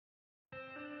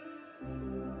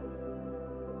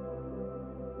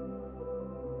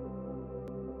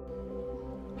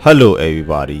Hello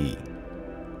everybody,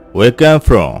 welcome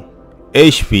from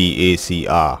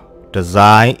HVACR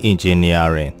Design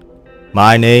Engineering.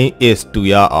 My name is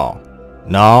Tuyao.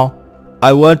 Now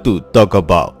I want to talk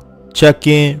about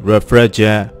checking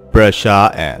refrigerant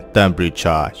pressure and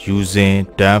temperature using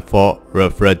Danfoss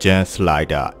Refrigerant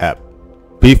Slider app.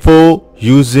 Before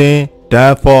using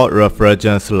Danfoss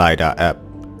Refrigerant Slider app,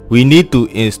 we need to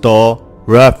install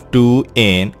Ref2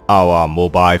 in our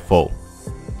mobile phone.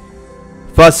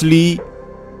 Firstly,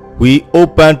 we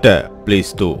open the Play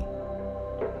Store.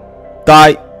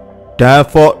 Type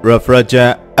Danfoss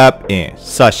Refrigerant app in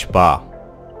search bar.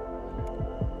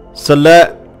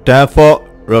 Select Danfoss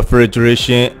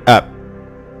Refrigeration app.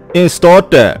 Install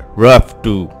the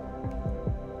Ref2.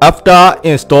 After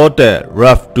install the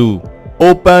Ref2,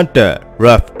 open the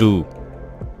Ref2.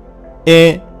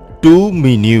 In Tool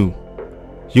menu,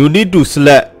 you need to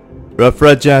select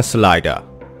Refrigerant Slider.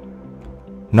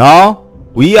 Now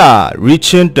we are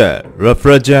reaching the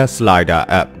Refrigerant Slider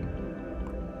app.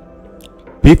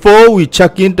 Before we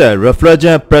check in the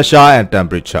refrigerant pressure and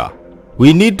temperature,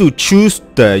 we need to choose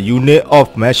the unit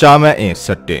of measurement in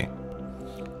setting.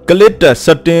 Click the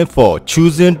setting for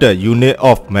choosing the unit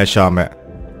of measurement.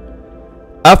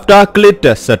 After click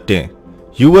the setting,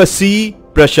 you will see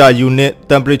pressure unit,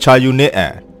 temperature unit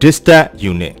and distance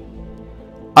unit.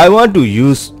 I want to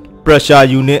use pressure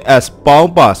unit as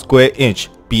pound per square inch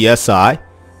PSI,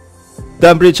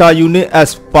 temperature unit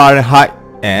as Fahrenheit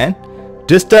and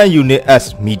distance unit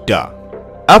as meter.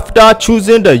 After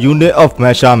choosing the unit of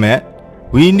measurement,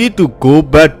 we need to go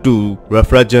back to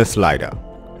refrigerant slider.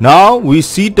 Now we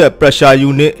see the pressure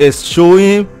unit is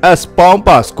showing as pound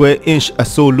per square inch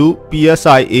absolute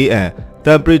PSIA and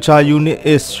temperature unit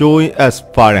is showing as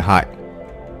Fahrenheit.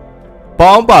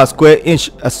 Pound per square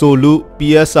inch absolute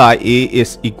PSIA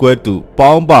is equal to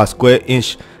pound per square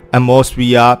inch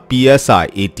atmosphere PSI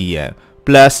ATM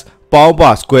plus pound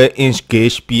per square inch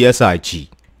gauge PSIG.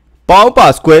 Pound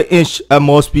per square inch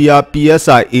atmosphere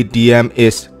PSI ATM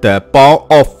is the pound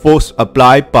of force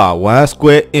applied per 1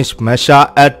 square inch measured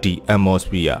at the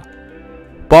atmosphere.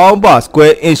 Pound per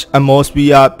square inch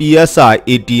atmosphere PSI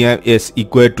ATM is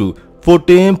equal to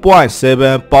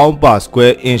 14.7 pound per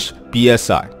square inch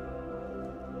PSI.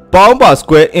 Pound per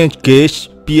square inch gauge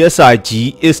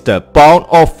PSIG is the pound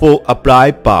of force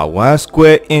applied per 1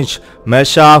 square inch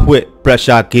measured with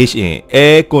pressure gauge in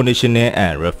air conditioning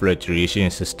and refrigeration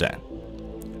system.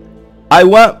 I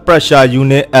want pressure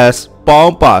unit as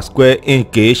pound per square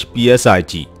inch gauge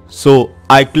PSIG, so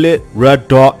I click red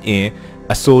dot in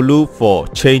absolute for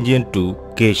changing to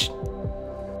gauge.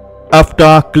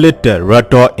 After click the red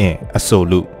dot in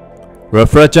absolute,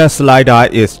 refrigerant slider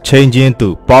is changing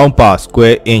to pound per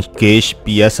square inch gauge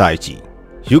PSIG.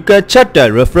 You can check the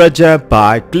refrigerant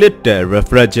by click the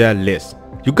refrigerant list.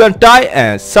 You can type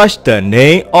and search the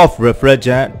name of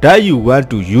refrigerant that you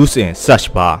want to use in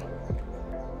search bar.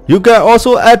 You can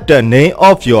also add the name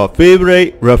of your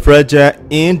favorite refrigerant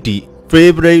in the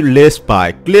favorite list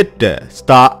by click the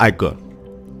star icon.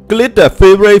 Click the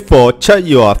favorite for check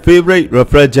your favorite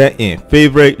refrigerant in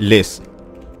favorite list.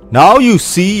 Now you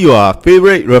see your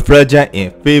favorite refrigerant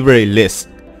in favorite list.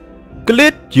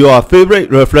 Click your favorite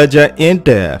refrigerant in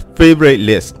the favorite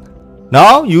list.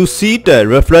 Now you see the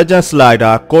refrigerant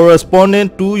slider corresponding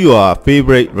to your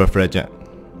favorite refrigerant.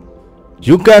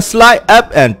 You can slide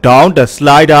up and down the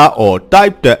slider or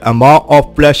type the amount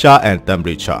of pressure and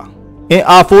temperature. In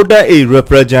our folder A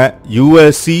refrigerant, you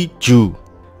will see Joule.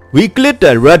 We click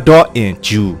the red dot in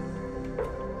Joule.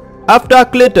 After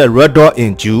click the red dot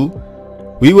in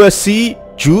Joule, we will see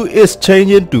Joule is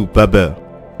changing to bubble.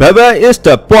 Bubble is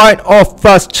the point of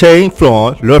first change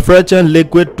from refrigerant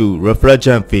liquid to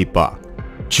refrigerant vapor.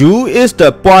 Joule is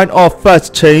the point of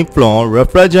first change from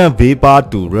refrigerant vapor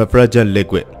to refrigerant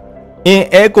liquid. In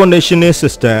air conditioning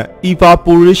system,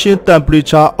 evaporation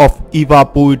temperature of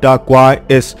evaporator coil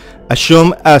is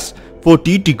assumed as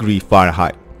 40 degrees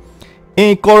Fahrenheit.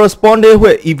 In corresponding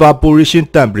with evaporation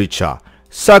temperature,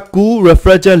 Subcool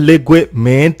refrigerant liquid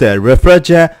means the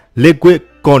refrigerant liquid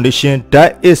condition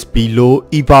that is below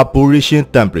evaporation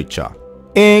temperature.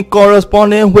 In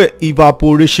corresponding with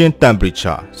evaporation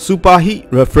temperature, Superheat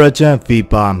refrigerant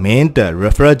vapor means the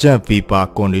refrigerant vapor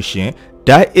condition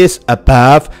that is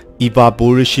above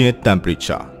evaporation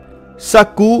temperature.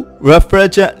 Subcool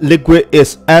refrigerant liquid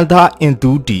is entered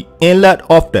into the inlet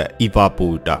of the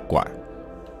evaporator coil.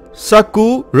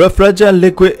 Subcool refrigerant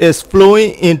liquid is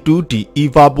flowing into the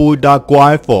evaporator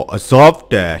coil for absorb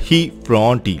the heat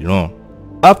from the room.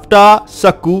 After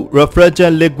Subcool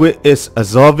refrigerant liquid is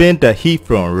absorbing the heat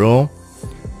from room,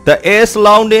 the air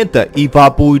surrounding the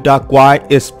evaporator coil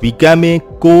is becoming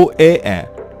cold air and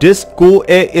this cold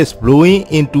air is blowing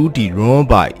into the room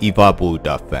by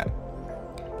evaporator fan.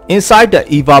 Inside the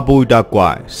evaporator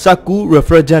coil, subcool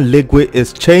refrigerant liquid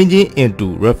is changing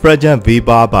into refrigerant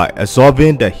vapor by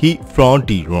absorbing the heat from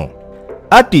the room.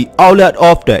 At the outlet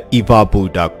of the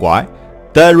evaporator coil,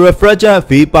 the refrigerant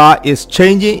vapor is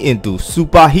changing into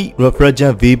superheat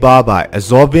refrigerant vapor by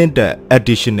absorbing the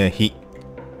additional heat.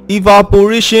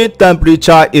 Evaporation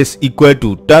temperature is equal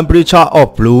to temperature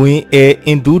of blowing air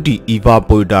into the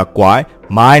evaporator coil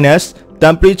minus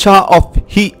temperature of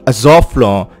heat absorbed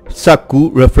from subcool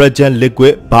refrigerant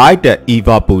liquid by the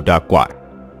evaporator coil.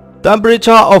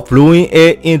 Temperature of blowing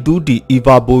air into the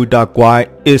evaporator coil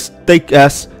is taken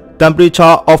as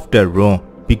temperature of the room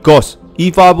because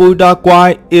evaporator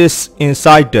coil is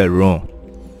inside the room.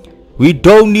 We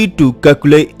don't need to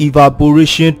calculate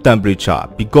evaporation temperature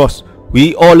because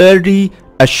we already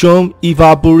assume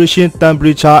evaporation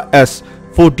temperature as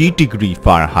 40 degrees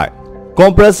Fahrenheit.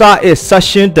 Compressor is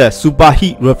suctioning the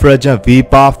superheat refrigerant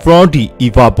vapor from the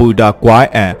evaporator coil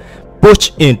and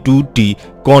push into the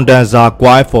condenser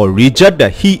coil for reject the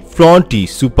heat from the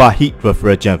superheat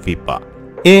refrigerant vapor.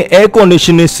 In air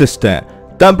conditioning system,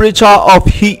 temperature of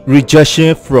heat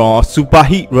rejection from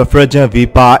superheat refrigerant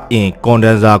vapor in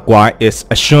condenser coil is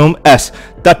assumed as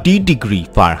 30 degrees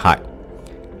Fahrenheit.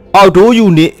 Outdoor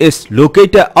unit is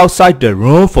located outside the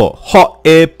room for hot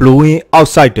air blowing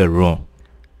outside the room.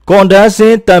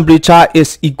 Condensing temperature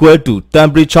is equal to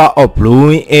temperature of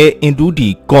blowing air into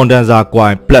the condenser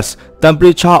coil plus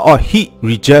temperature of heat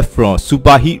reject from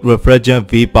superheat refrigerant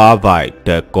vapor by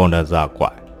the condenser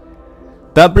coil.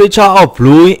 Temperature of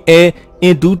blowing air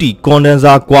into the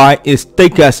condenser coil is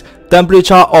taken as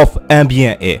temperature of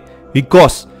ambient air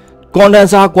because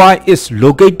condenser coil is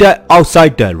located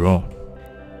outside the room.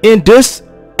 In this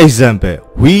example,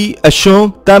 we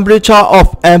assume temperature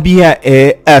of ambient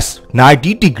air as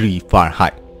 90 degrees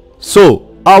Fahrenheit.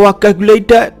 So, our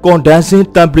calculated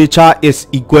condensing temperature is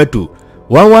equal to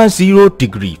 110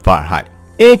 degrees Fahrenheit.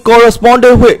 In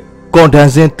corresponding with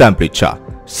condensing temperature,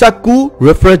 subcool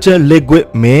refrigerant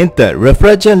liquid means the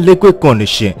refrigerant liquid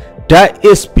condition that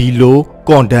is below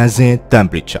condensing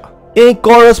temperature. In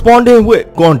corresponding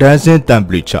with condensing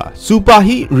temperature,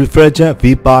 superheat refrigerant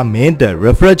vapor means the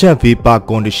refrigerant vapor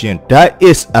condition that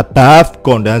is above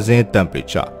condensing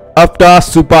temperature. After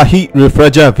superheat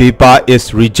refrigerant vapor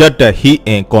is rejected heat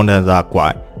in condenser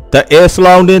coil, the air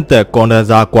surrounding the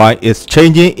condenser coil is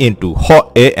changing into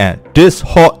hot air and this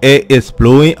hot air is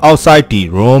blowing outside the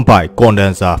room by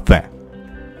condenser fan.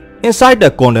 Inside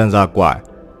the condenser coil,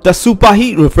 the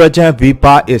superheat refrigerant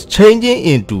vapor is changing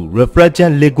into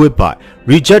refrigerant liquid by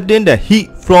rejecting the heat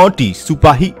from the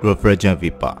superheat refrigerant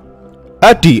vapor.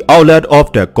 At the outlet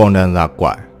of the condenser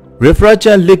coil,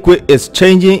 refrigerant liquid is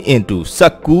changing into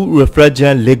subcool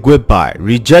refrigerant liquid by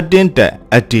rejecting the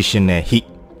additional heat.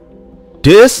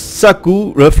 This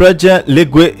subcool refrigerant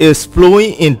liquid is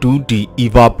flowing into the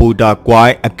evaporator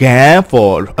coil again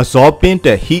for absorbing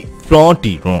the heat from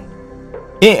the room.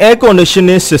 In air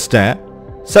conditioning system,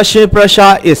 suction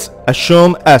pressure is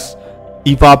assumed as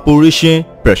evaporation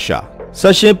pressure.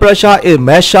 Suction pressure is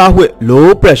measured with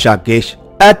low pressure gauge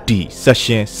at the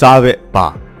suction service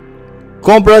bar.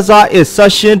 Compressor is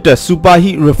suctioning the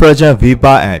superheat refrigerant vapor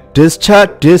and discharge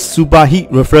this superheat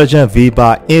refrigerant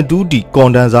vapor into the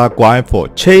condenser coil for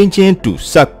changing to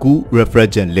subcool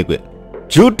refrigerant liquid.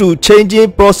 Due to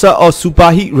changing process of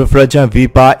superheat refrigerant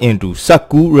vapor into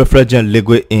subcool refrigerant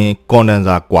liquid in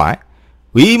condenser coil,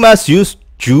 we must use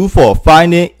Joule for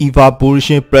finding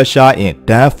evaporation pressure in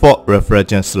Danfoss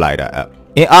refrigerant slider app.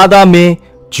 In other means,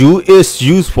 Joule is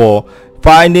used for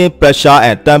finding pressure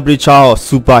and temperature of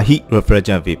superheat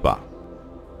refrigerant vapor.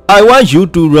 I want you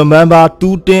to remember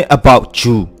two things about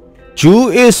Joule. Joule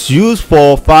is used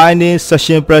for finding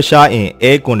suction pressure in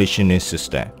air conditioning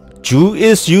system. Joule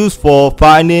is used for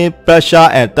finding pressure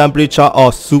and temperature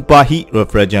of superheat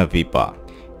refrigerant vapor.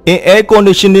 In air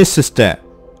conditioning system,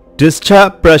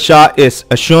 discharge pressure is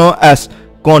assumed as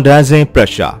condensing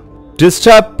pressure.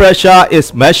 Discharge pressure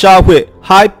is measured with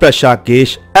high pressure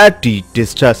gauge at the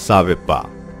discharge service bar.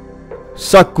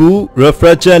 Subcool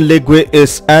refrigerant liquid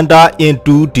is entered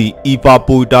into the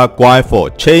evaporator coil for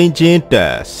changing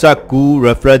the subcool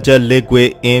refrigerant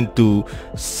liquid into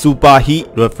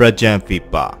superheat refrigerant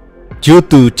vapor. Due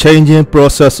to changing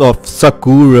process of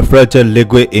subcool refrigerant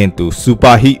liquid into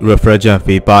superheat refrigerant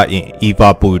vapor in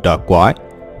evaporator coil,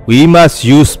 we must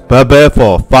use bubble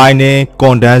for finding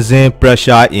condensing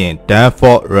pressure in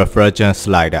Danfoss refrigerant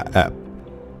slider app.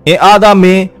 In other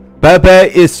means, bubble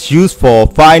is used for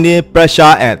finding pressure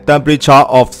and temperature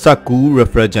of subcool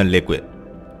refrigerant liquid.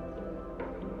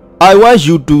 I want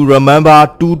you to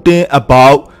remember two things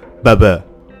about bubble.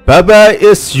 Bubble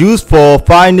is used for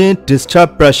finding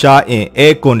discharge pressure in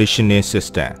air conditioning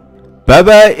system.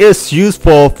 Bubble is used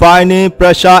for finding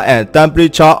pressure and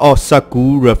temperature of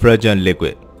Subcool refrigerant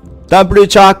liquid.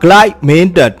 Temperature glide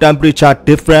means the temperature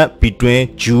difference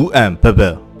between Joule and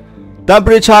bubble.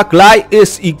 Temperature glide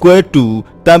is equal to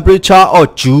temperature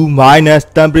of Joule minus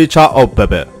temperature of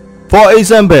bubble. For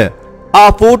example,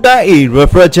 R410A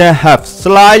refrigerant have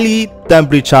slightly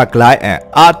temperature glide and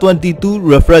R22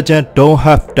 refrigerant don't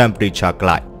have temperature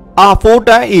glide.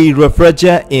 R410A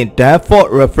refrigerant in Danfoss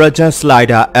refrigerant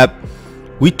slider app,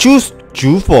 we choose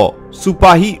Joule for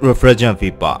Superheat refrigerant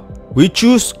vapor. We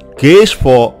choose gauge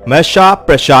for measure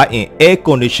pressure in air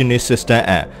conditioning system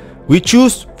and we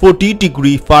choose 40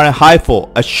 degree Fahrenheit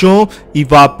for assumed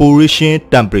evaporation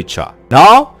temperature.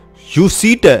 Now you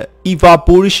see the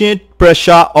evaporation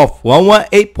pressure of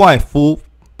 118.4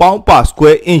 pound per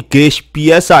square inch gauge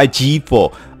PSIG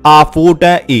for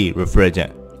R410A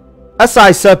refrigerant. As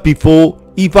I said before,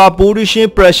 evaporation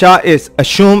pressure is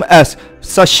assumed as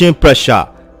suction pressure.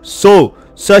 So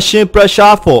suction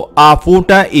pressure for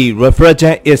R410A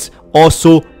refrigerant is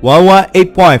also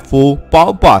 118.4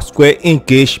 pound per square inch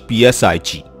gauge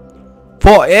PSIG.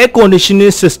 For air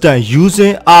conditioning system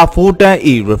using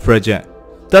R410A refrigerant,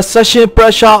 the suction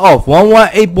pressure of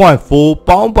 118.4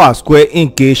 pound per square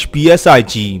inch gauge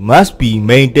PSIG must be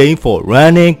maintained for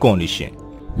running condition.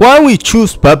 When we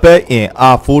choose bubble in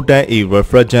R410A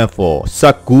refrigerant for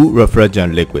Subcool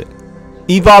refrigerant liquid,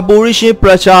 evaporation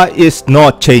pressure is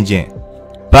not changing,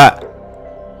 but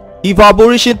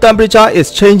evaporation temperature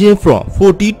is changing from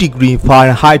 40 degree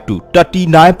Fahrenheit to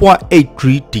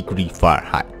 39.83 degree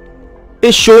Fahrenheit.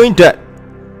 It's showing that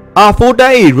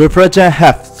R410A refrigerant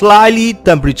have slightly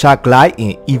temperature glide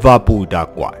in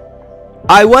evaporator coil.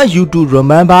 I want you to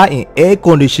remember in air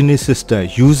conditioning system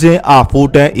using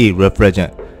R410A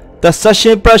refrigerant, the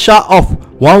suction pressure of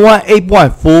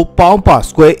 118.4 pound per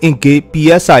square inch gauge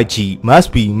PSIG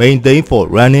must be maintained for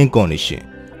running condition.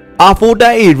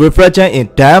 R410A refrigerant in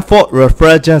Danfoss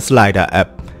refrigerant slider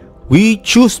app, we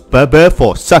choose bubble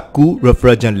for Subcool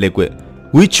refrigerant liquid.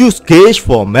 We choose gauge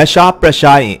for measure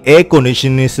pressure in air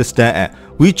conditioning system and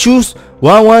we choose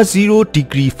 110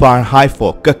 degree Fahrenheit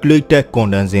for calculated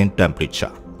condensing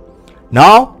temperature.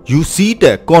 Now you see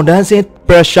the condensing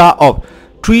pressure of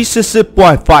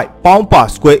 360.5 pound per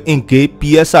square inch gauge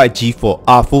PSIG for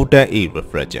R410A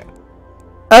refrigerant.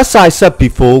 As I said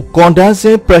before,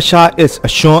 condensing pressure is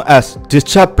assumed as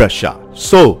discharge pressure.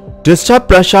 So discharge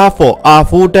pressure for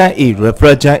R410A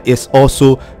refrigerant is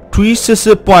also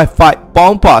 360.5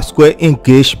 pound per square inch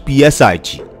gauge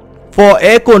PSIG. For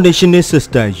air conditioning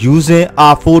system using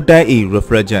R410A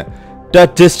refrigerant, the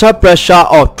discharge pressure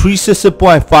of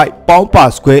 360.5 pound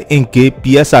per square inch gauge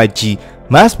PSIG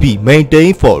must be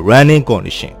maintained for running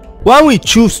condition. When we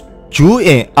choose Joule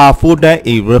in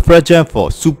R410A refrigerant for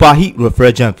Superheat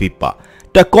refrigerant vapor,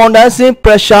 the condensing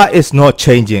pressure is not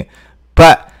changing,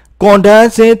 but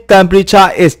condensing temperature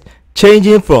is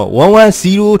changing from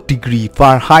 110 degree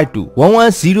Fahrenheit to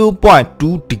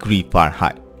 110.2 degree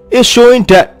Fahrenheit. It's showing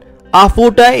that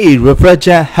R410A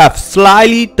refrigerant have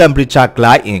slightly temperature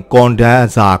glide in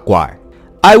condenser coil.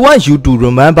 I want you to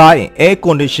remember in air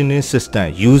conditioning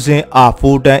system using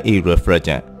R410A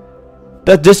refrigerant,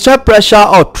 the discharge pressure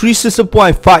of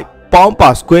 360.5 pound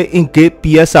per square inch gauge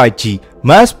PSIG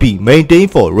must be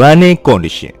maintained for running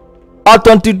condition.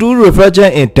 R22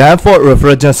 refrigerant in Danfoss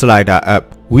refrigerant slider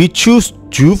app, we choose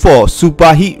Joule for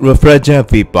Superheat refrigerant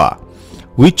vapor.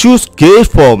 We choose gauge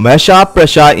for measure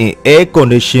pressure in air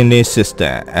conditioning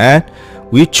system and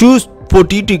we choose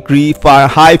 40 degree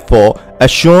Fahrenheit for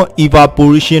assumed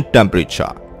evaporation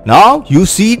temperature. Now you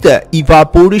see the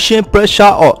evaporation pressure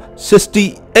of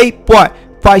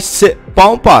 68.56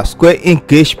 pound per square inch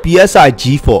gauge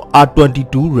PSIG for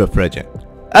R22 refrigerant.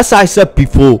 As I said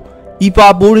before,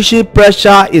 evaporation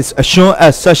pressure is assumed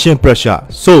as suction pressure.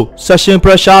 So suction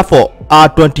pressure for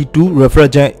R22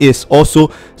 refrigerant is also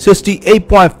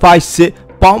 68.56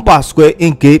 pound per square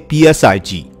inch gauge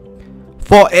PSIG.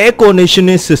 For air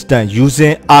conditioning system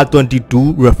using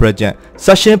R22 refrigerant,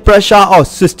 suction pressure of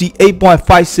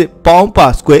 68.56 pound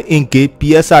per square inch gauge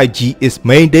PSIG is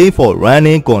maintained for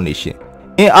running condition.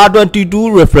 In R22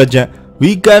 refrigerant,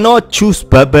 we cannot choose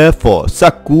bubble for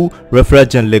Subcool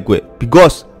refrigerant liquid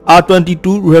because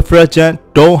R22 refrigerant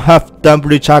don't have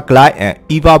temperature glide and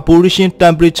evaporation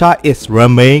temperature is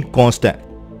remain constant.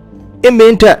 It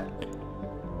means that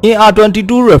in R22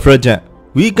 refrigerant,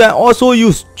 we can also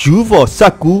use Joule for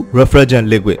Subcool refrigerant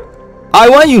liquid. I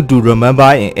want you to remember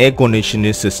in air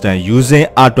conditioning system using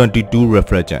R22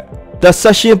 refrigerant, the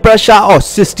suction pressure of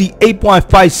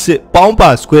 68.56 pound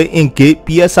per square inch gauge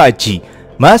PSIG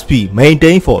must be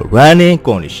maintained for running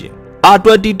condition.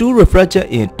 R22 refrigerant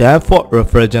in Danfoss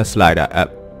refrigerant slider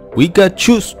app. We can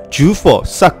choose Juice for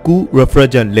Subcool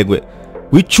refrigerant liquid.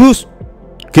 We choose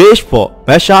Gauge for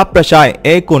measure pressure in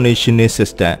air conditioning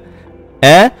system.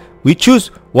 And we choose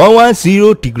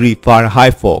 110 degree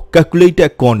Fahrenheit for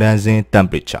calculated condensing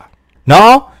temperature.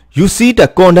 Now you see the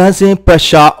condensing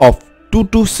pressure of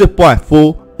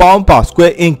 226.4 pound per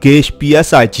square inch gauge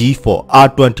PSIG for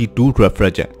R22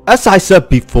 refrigerant. As I said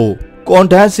before,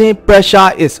 condensing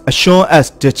pressure is shown as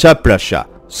discharge pressure.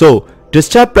 So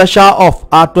discharge pressure of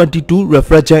R22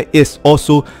 refrigerant is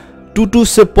also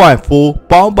 226.4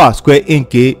 pound per square inch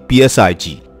gauge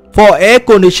PSIG. For air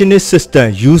conditioning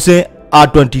system using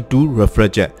R22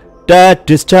 refrigerant, the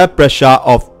discharge pressure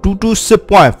of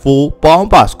 226.4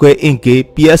 pound per square inch gauge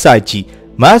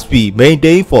PSIG must be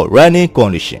maintained for running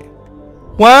condition.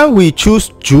 When we choose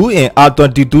Joule in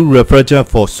R22 refrigerant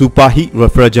for superheat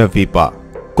refrigerant vapor,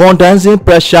 condensing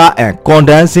pressure and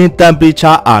condensing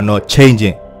temperature are not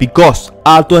changing because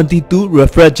R22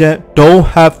 refrigerant don't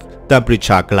have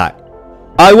temperature glide.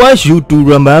 I want you to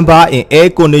remember in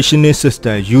air conditioning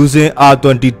system using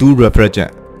R22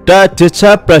 refrigerant, the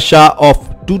discharge pressure of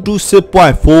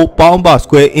 226.4 pound per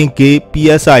square inch gauge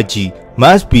PSIG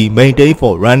must be maintained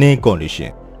for running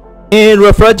condition. In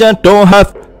refrigerant don't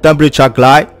have temperature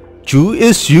glide, Joule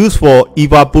is used for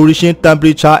evaporation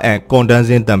temperature and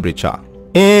condensing temperature.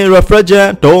 In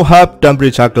refrigerant don't have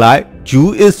temperature glide,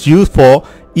 Joule is used for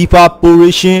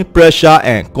evaporation pressure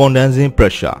and condensing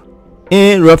pressure.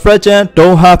 In refrigerant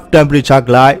don't have temperature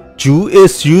glide, Joule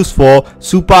is used for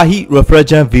superheat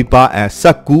refrigerant vapor and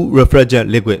Subcool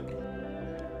refrigerant liquid.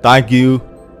 Thank you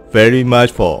very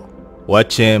much for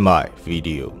watching my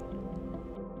video.